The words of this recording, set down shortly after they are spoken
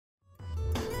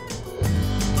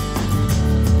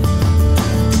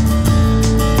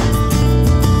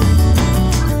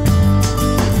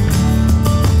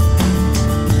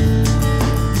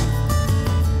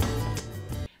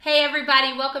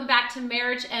Welcome back to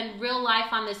Marriage and Real Life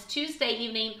on this Tuesday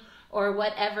evening or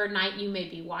whatever night you may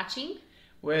be watching.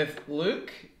 With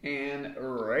Luke and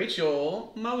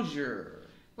Rachel Mosier.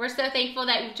 We're so thankful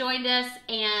that you've joined us,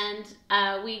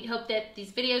 and we hope that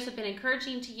these videos have been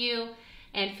encouraging to you,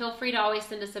 and feel free to always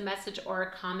send us a message or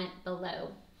a comment below.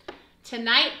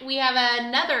 Tonight we have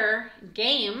another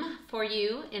game for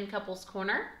you in Couples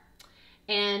Corner,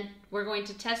 and we're going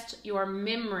to test your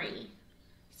memory.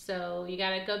 So you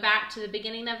got to go back to the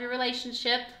beginning of your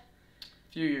relationship.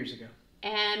 A few years ago.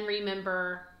 And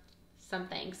remember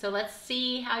something. So let's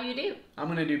see how you do. I'm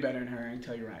going to do better than her, I can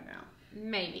tell you right now.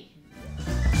 Maybe.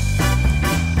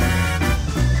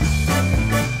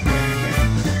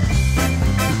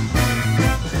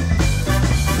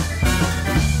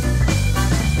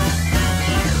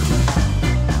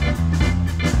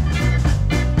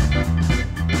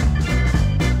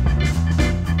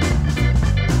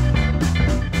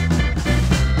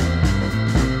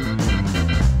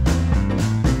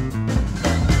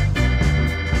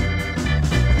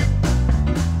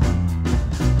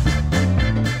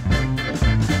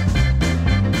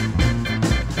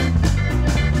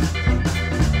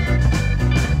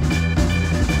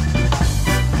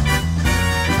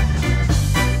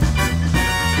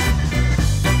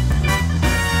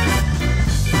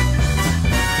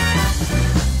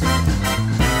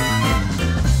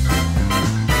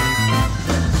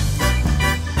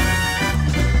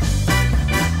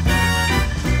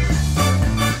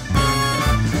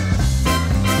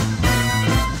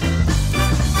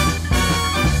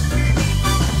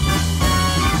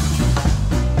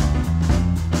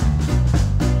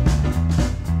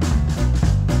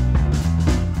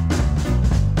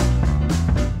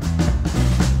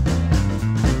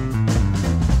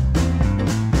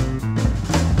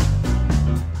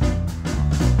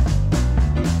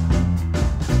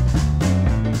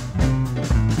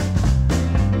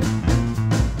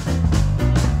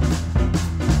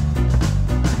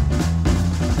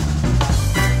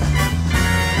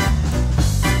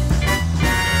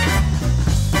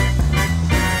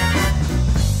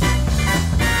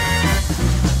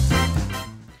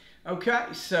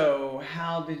 Okay, so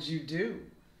how did you do?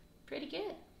 Pretty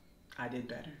good. I did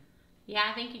better. Yeah,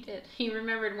 I think you did. You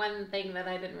remembered one thing that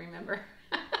I didn't remember.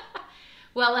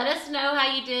 Well, let us know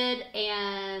how you did,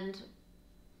 and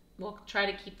we'll try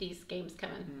to keep these games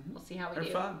coming. Mm-hmm. We'll see how we They're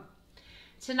do. fun.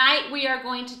 Tonight we are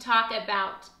going to talk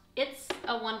about It's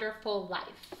a Wonderful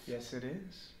Life. Yes, it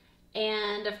is.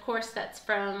 And of course, that's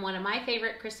from one of my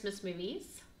favorite Christmas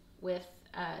movies with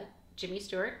Jimmy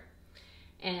Stewart.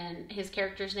 And his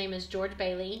character's name is George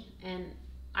Bailey. And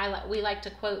we like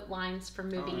to quote lines from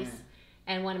movies. Oh,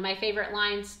 yeah. And one of my favorite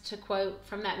lines to quote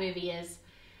from that movie is,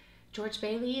 "George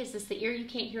Bailey, is this the ear you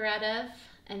can't hear out of?"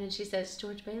 And then she says,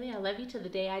 "George Bailey, I love you to the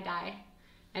day I die."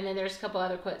 And then there's a couple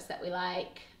other quotes that we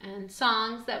like and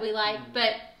songs that we like. Mm-hmm.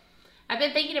 But I've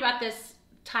been thinking about this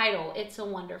title, It's a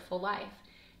Wonderful Life,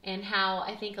 and how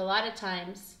I think a lot of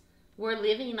times we're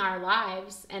living our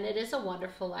lives, and it is a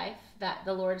wonderful life that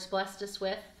the Lord's blessed us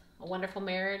with, a wonderful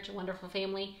marriage, a wonderful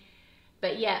family,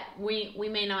 but yet we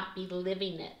may not be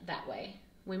living it that way.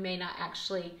 We may not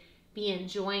actually be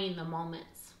enjoying the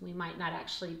moments. We might not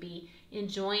actually be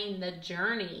enjoying the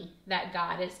journey that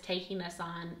God is taking us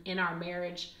on in our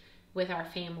marriage, with our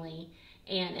family,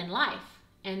 and in life.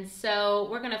 And so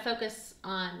we're going to focus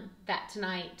on that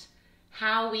tonight,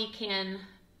 how we can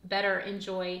better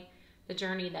enjoy the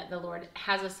journey that the Lord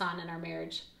has us on in our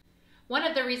marriage. One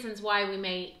of the reasons why we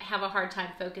may have a hard time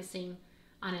focusing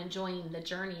on enjoying the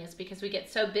journey is because we get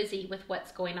so busy with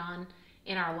what's going on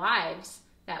in our lives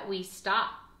that we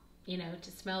stop,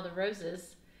 to smell the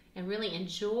roses and really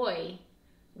enjoy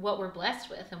what we're blessed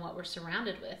with and what we're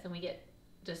surrounded with, and we get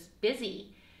just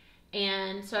busy.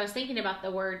 And so I was thinking about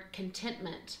the word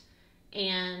contentment,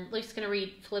 and Luke's going to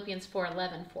read Philippians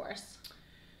 4:11 for us.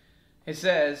 It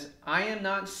says, "I am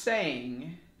not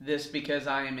saying this because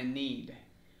I am in need,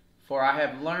 for I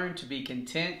have learned to be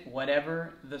content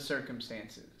whatever the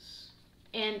circumstances."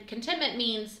 And contentment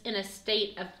means in a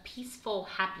state of peaceful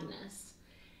happiness.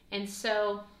 And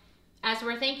so as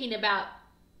we're thinking about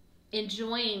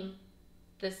enjoying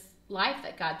this life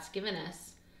that God's given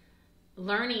us,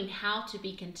 learning how to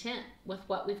be content with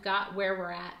what we've got, where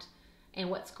we're at, and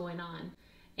what's going on.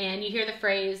 And you hear the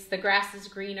phrase, the grass is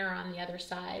greener on the other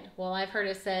side. Well, I've heard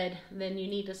it said, then you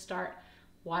need to start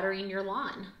watering your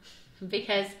lawn.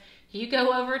 Because you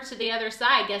go over to the other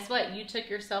side, guess what? You took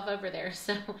yourself over there,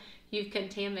 so you've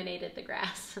contaminated the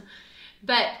grass.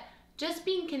 But just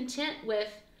being content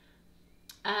with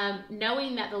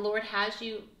knowing that the Lord has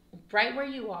you right where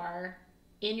you are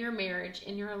in your marriage,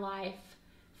 in your life,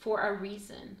 for a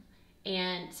reason.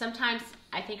 And sometimes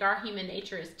I think our human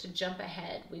nature is to jump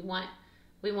ahead. We want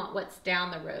what's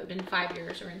down the road in 5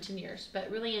 years or in 10 years, but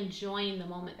really enjoying the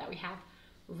moment that we have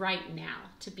right now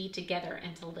to be together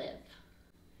and to live.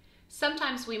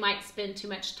 Sometimes we might spend too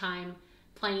much time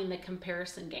playing the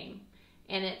comparison game,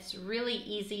 and it's really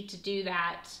easy to do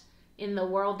that in the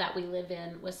world that we live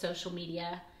in with social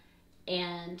media,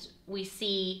 and we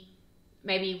see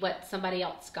maybe what somebody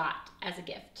else got as a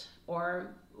gift,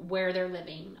 or where they're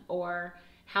living, or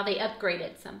how they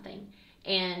upgraded something.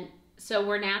 And so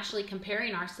we're naturally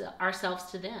comparing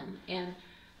ourselves to them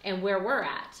and where we're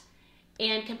at.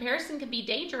 And comparison can be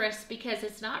dangerous because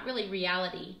it's not really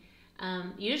reality.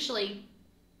 Usually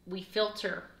we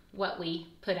filter what we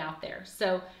put out there.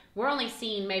 So we're only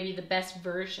seeing maybe the best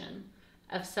version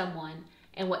of someone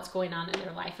and what's going on in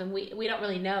their life. And we don't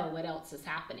really know what else is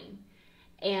happening.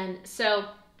 And so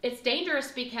it's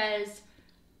dangerous because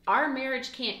our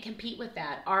marriage can't compete with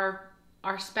that.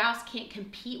 Our spouse can't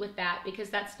compete with that because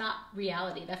that's not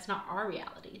reality. That's not our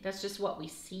reality. That's just what we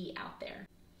see out there.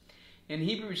 In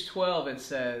Hebrews 12 it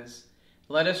says,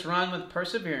 "Let us run with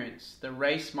perseverance the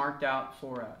race marked out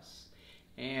for us."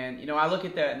 And, I look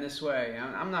at that in this way.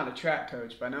 I'm not a track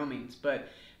coach by no means, but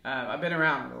I've been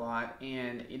around it a lot.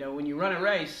 And, when you run a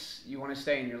race, you want to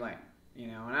stay in your lane.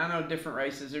 And I know different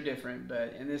races are different,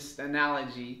 but in this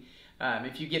analogy,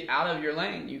 if you get out of your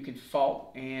lane, you could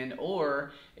fall,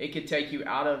 or it could take you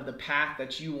out of the path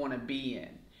that you want to be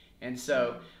in. And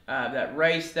so that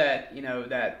race that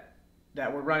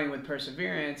we're running with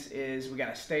perseverance is we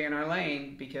got to stay in our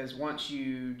lane, because once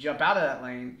you jump out of that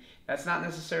lane, that's not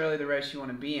necessarily the race you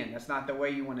want to be in. That's not the way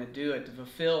you want to do it to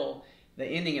fulfill the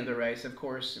ending of the race. Of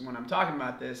course, when I'm talking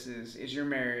about this is your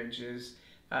marriage, is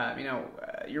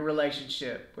your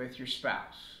relationship with your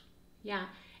spouse. Yeah.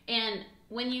 And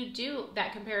when you do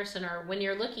that comparison, or when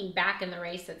you're looking back in the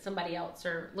race at somebody else,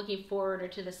 or looking forward or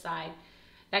to the side,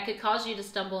 that could cause you to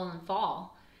stumble and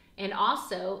fall. And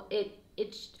also,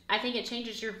 I think it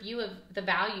changes your view of the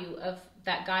value of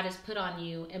that God has put on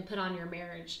you and put on your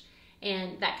marriage.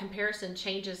 And that comparison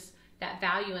changes that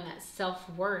value and that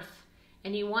self-worth.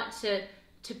 And you want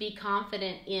to be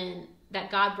confident in that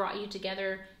God brought you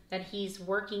together, that He's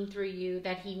working through you,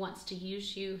 that He wants to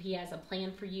use you. He has a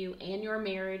plan for you and your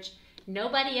marriage.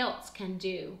 Nobody else can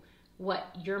do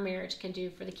what your marriage can do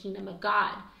for the kingdom of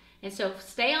God. And so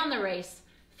stay on the race,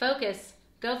 focus,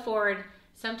 go forward.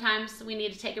 Sometimes we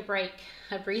need to take a break,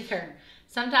 a breather.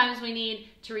 Sometimes we need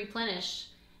to replenish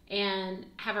and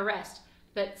have a rest.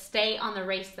 But stay on the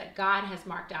race that God has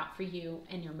marked out for you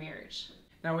and your marriage.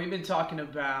 Now, we've been talking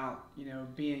about,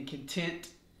 being content,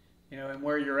 and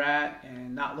where you're at,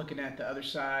 and not looking at the other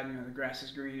side, the grass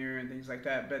is greener and things like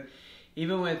that. But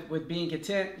even with being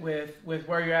content with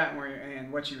where you're at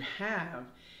and what you have,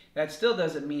 that still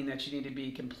doesn't mean that you need to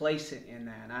be complacent in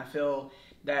that. And I feel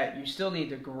that you still need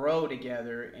to grow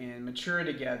together and mature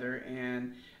together,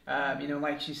 and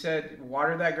like she said,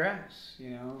 water that grass,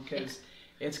 because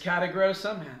it's got to grow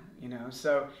somehow,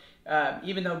 So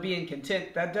even though being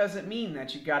content, that doesn't mean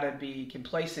that you got to be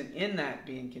complacent in that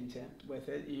being content with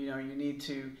it. You need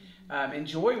to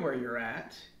enjoy where you're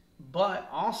at, but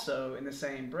also in the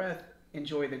same breath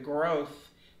enjoy the growth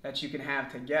that you can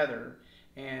have together,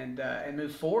 and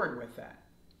move forward with that.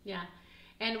 Yeah.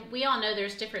 And we all know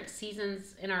there's different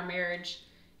seasons in our marriage,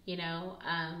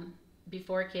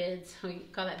 before kids, we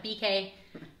call that BK,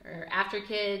 or after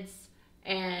kids.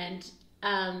 And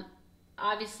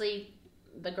obviously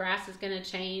the grass is going to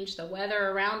change, the weather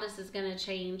around us is going to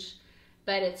change,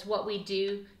 but it's what we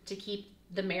do to keep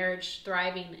the marriage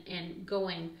thriving and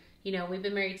going. We've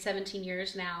been married 17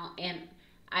 years now, and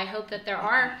I hope that there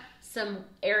are some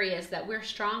areas that we're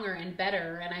stronger and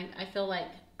better, and I feel like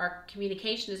our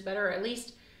communication is better, or at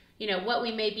least, what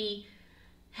we may be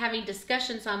having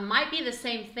discussions on might be the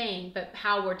same thing, but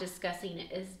how we're discussing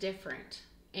it is different.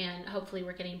 And hopefully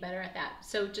we're getting better at that.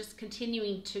 So just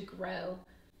continuing to grow.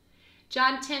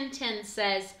 John 10:10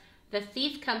 says, "The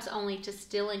thief comes only to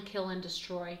steal and kill and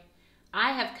destroy.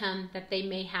 I have come that they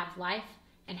may have life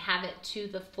and have it to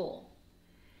the full."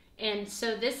 And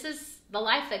so this is the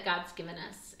life that God's given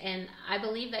us. And I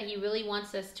believe that He really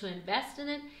wants us to invest in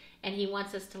it, and He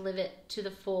wants us to live it to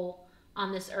the full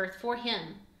on this earth for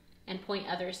Him and point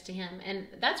others to Him. And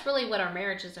that's really what our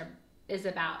marriages is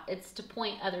about. It's to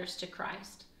point others to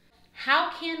Christ.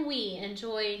 How can we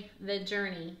enjoy the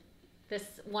journey,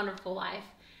 this wonderful life?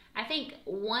 I think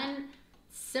one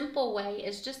simple way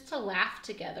is just to laugh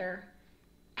together.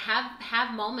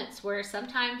 Have moments where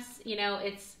sometimes,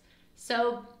 it's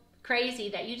so crazy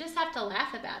that you just have to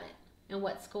laugh about it and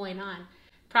what's going on.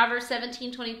 Proverbs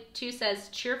 17:22 says,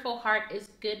 "Cheerful heart is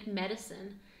good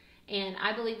medicine." And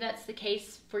I believe that's the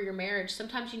case for your marriage.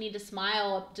 Sometimes you need to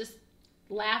smile, just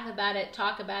laugh about it,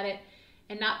 talk about it,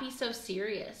 and not be so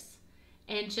serious.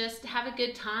 And just have a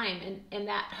good time. And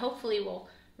that hopefully will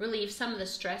relieve some of the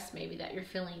stress maybe that you're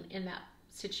feeling in that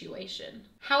situation.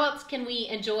 How else can we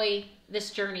enjoy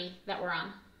this journey that we're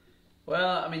on?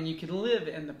 Well, I mean, you can live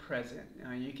in the present.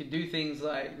 You can do things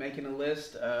like making a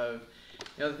list of,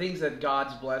 the things that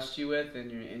God's blessed you with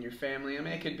in your family. I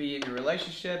mean, it could be in your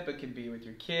relationship. It could be with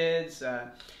your kids.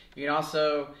 You can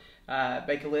also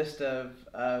make a list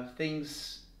of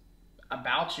things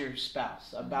about your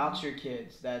spouse, about your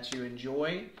kids that you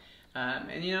enjoy.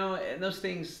 And those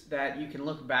things that you can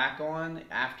look back on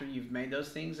after you've made those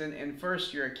things. And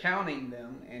first, you're accounting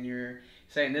them and you're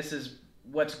saying, this is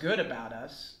what's good about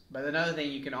us. But another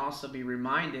thing, you can also be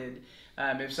reminded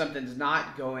if something's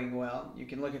not going well. You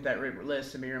can look at that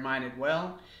list and be reminded,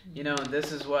 well,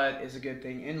 this is what is a good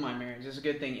thing in my marriage. This is a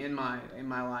good thing in my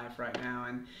life right now.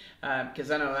 And because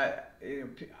I know that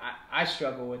I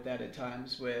struggle with that at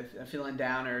times, with feeling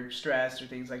down or stressed or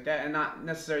things like that, and not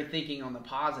necessarily thinking on the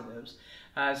positives.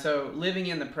 So living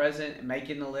in the present and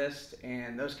making the list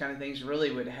and those kind of things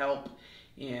really would help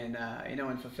in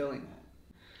fulfilling that.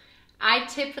 I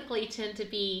typically tend to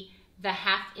be the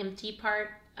half empty part.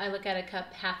 I look at a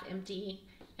cup half empty,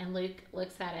 and Luke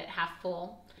looks at it half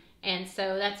full. And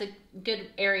so that's a good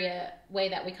way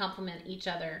that we complement each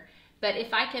other. But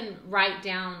if I can write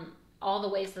down all the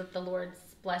ways that the Lord's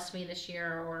blessed me this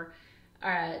year, or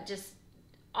just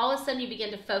all of a sudden you begin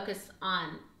to focus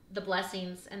on the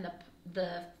blessings and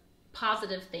the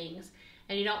positive things,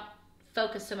 and you don't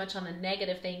focus so much on the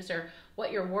negative things or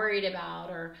what you're worried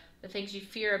about or the things you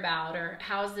fear about, or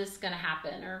how's this going to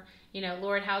happen, or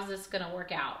Lord, how's this going to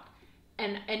work out,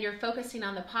 and you're focusing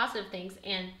on the positive things.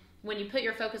 And when you put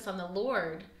your focus on the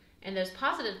Lord and those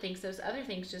positive things, those other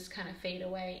things just kind of fade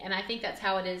away. And I think that's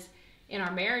how it is in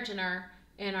our marriage, in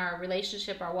our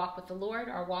relationship, our walk with the Lord,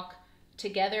 our walk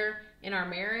together in our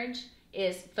marriage,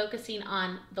 is focusing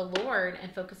on the Lord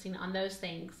and focusing on those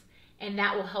things, and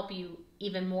that will help you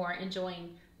even more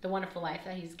enjoying the wonderful life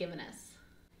that He's given us.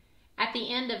 At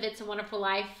the end of It's a Wonderful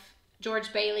Life,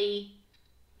 George Bailey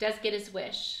does get his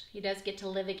wish. He does get to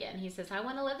live again. He says, I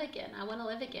want to live again. I want to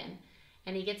live again.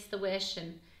 And he gets the wish,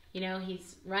 and,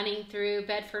 he's running through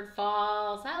Bedford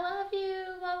Falls. I love you,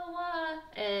 blah, blah,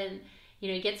 blah. And,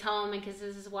 he gets home and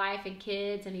kisses his wife and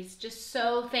kids, and he's just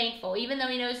so thankful. Even though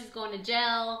he knows he's going to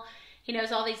jail, he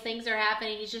knows all these things are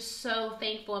happening, he's just so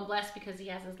thankful and blessed because he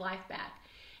has his life back.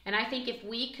 And I think if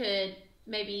we could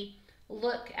maybe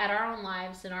look at our own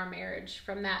lives and our marriage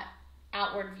from that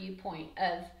outward viewpoint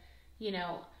of,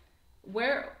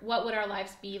 what would our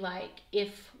lives be like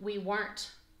if we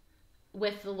weren't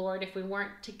with the Lord, if we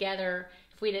weren't together,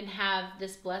 if we didn't have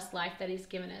this blessed life that He's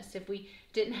given us, if we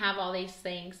didn't have all these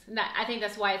things. And I think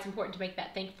that's why it's important to make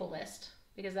that thankful list,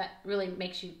 because that really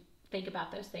makes you think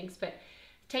about those things. But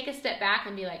take a step back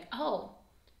and be like, oh,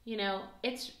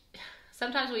 it's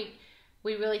sometimes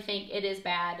we really think it is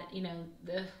bad,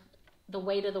 the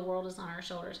weight of the world is on our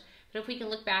shoulders. But if we can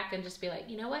look back and just be like,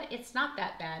 you know what, it's not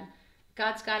that bad.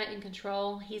 God's got it in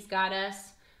control. He's got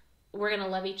us. We're going to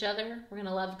love each other. We're going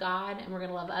to love God, and we're going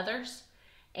to love others.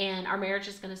 And our marriage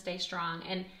is going to stay strong.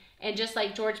 And just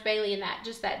like George Bailey and that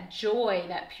joy,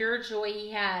 that pure joy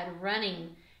he had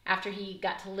running after he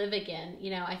got to live again,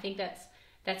 I think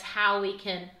that's how we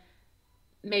can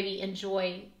maybe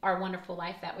enjoy our wonderful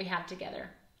life that we have together.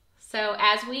 So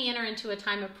as we enter into a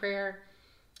time of prayer,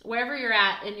 wherever you're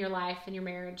at in your life, in your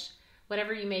marriage,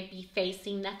 whatever you may be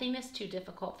facing, nothing is too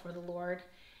difficult for the Lord.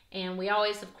 And we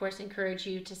always, of course, encourage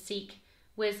you to seek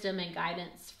wisdom and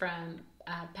guidance from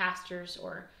pastors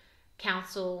or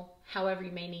counsel, however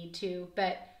you may need to.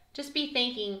 But just be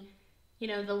thinking,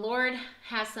 the Lord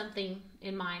has something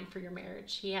in mind for your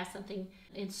marriage. He has something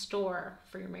in store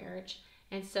for your marriage.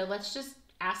 And so let's just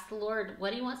ask the Lord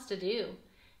what He wants to do,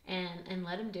 and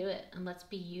let Him do it. And let's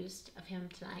be used of Him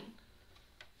tonight.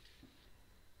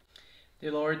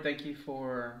 Dear Lord, thank You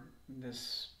for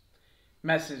this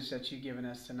message that You've given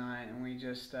us tonight. And we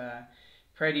just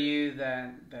pray to You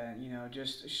that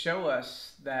just show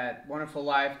us that wonderful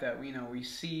life that we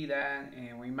see that,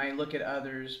 and we might look at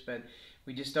others, but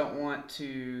we just don't want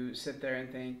to sit there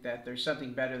and think that there's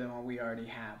something better than what we already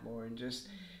have, Lord. Just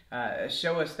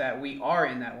show us that we are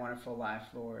in that wonderful life,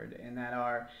 Lord, and that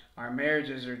our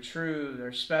marriages are true,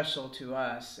 they're special to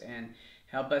us, and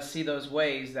help us see those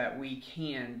ways that we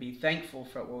can be thankful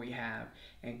for what we have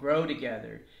and grow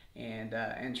together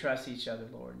and trust each other,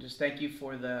 Lord. Just thank You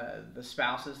for the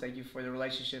spouses. Thank You for the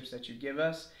relationships that You give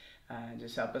us.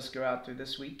 Just help us go out through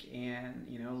this week and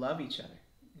love each other.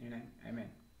 In your name, amen.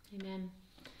 Amen.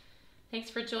 Thanks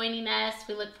for joining us.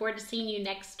 We look forward to seeing you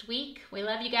next week. We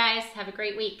love you guys. Have a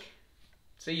great week.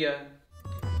 See ya.